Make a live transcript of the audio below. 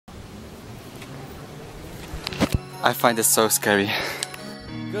I find this so scary.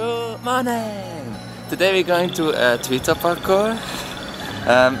 Good morning! Today we're going to treetop parkour.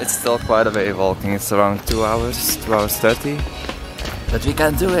 It's still quite a way walking, it's around 2 hours, 2 hours 30. But we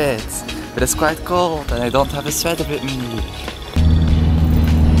can do it! But it's quite cold and I don't have a sweater with me.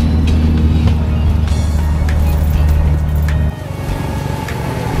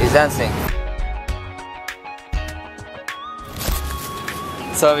 He's dancing.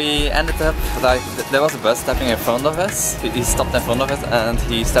 So we ended up, like, there was a bus stepping in front of us. He stopped in front of us and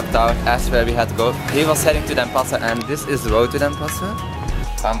he stepped out as where we had to go. He was heading to Denpasar and this is the road to Denpasar.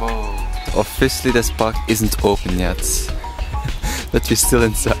 Bamboo. Officially this park isn't open yet. But we're still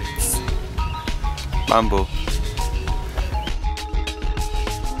inside. Bamboo.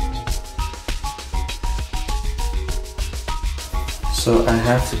 So I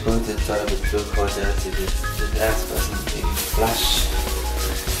have to go to the toilet to go there to the last person in flash.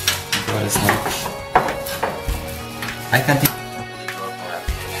 What is neck? I can't even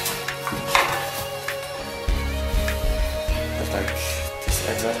there's like this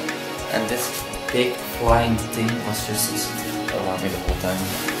everywhere. And this big flying thing was just around me the whole time.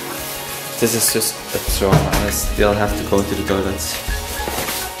 This is just a trauma and I still have to go to the toilet.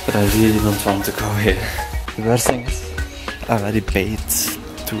 But I really don't want to go here. The worst thing is I already paid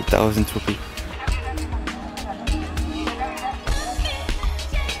 2,000 rupees.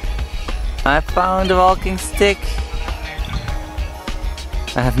 I found a walking stick.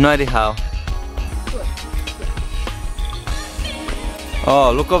 I have no idea how.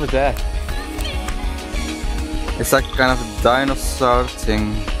 Oh, look over there. It's like kind of a dinosaur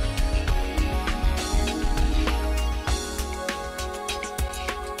thing.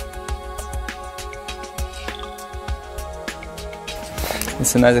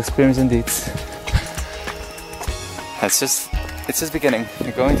 It's a nice experience indeed. It's just beginning.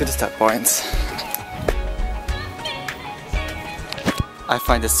 We're going to the start point. I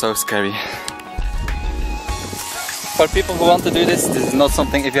find this so scary. For people who want to do this, this is not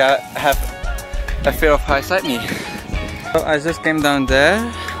something if you have a fear of heights like me. So I just came down there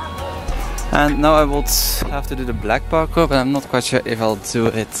and now I would have to do the black parkour, but I'm not quite sure if I'll do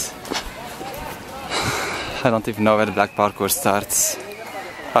it. I don't even know where the black parkour starts.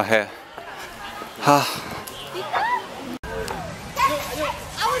 Oh, here. Ah.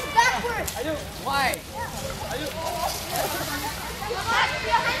 Why?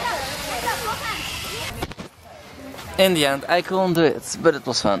 In the end, I couldn't do it, but it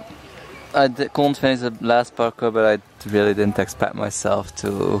was fun. I couldn't finish the last parkour, but I really didn't expect myself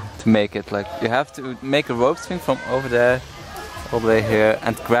to make it. Like, you have to make a rope swing from over there, all the way here,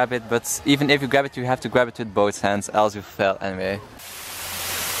 and grab it. But even if you grab it, you have to grab it with both hands, else you fail anyway.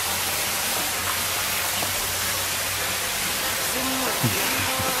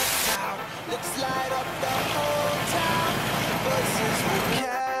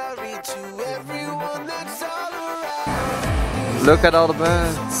 Look at all the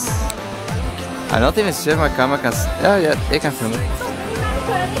birds. I'm not even sure my camera can. Oh yeah, it can film it.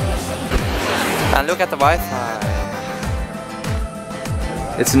 And look at the Wi-Fi.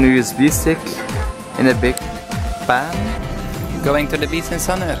 It's an USB stick in a big pan going to the beach in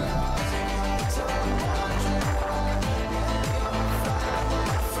summer.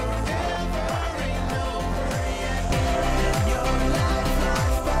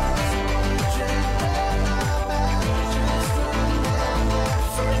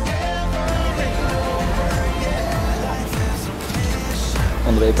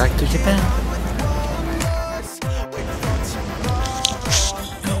 On the way back to Japan.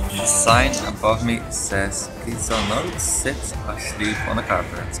 The sign above me says, please don't sit or sleep on the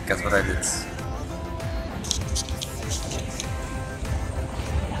carpet. Guess what I did?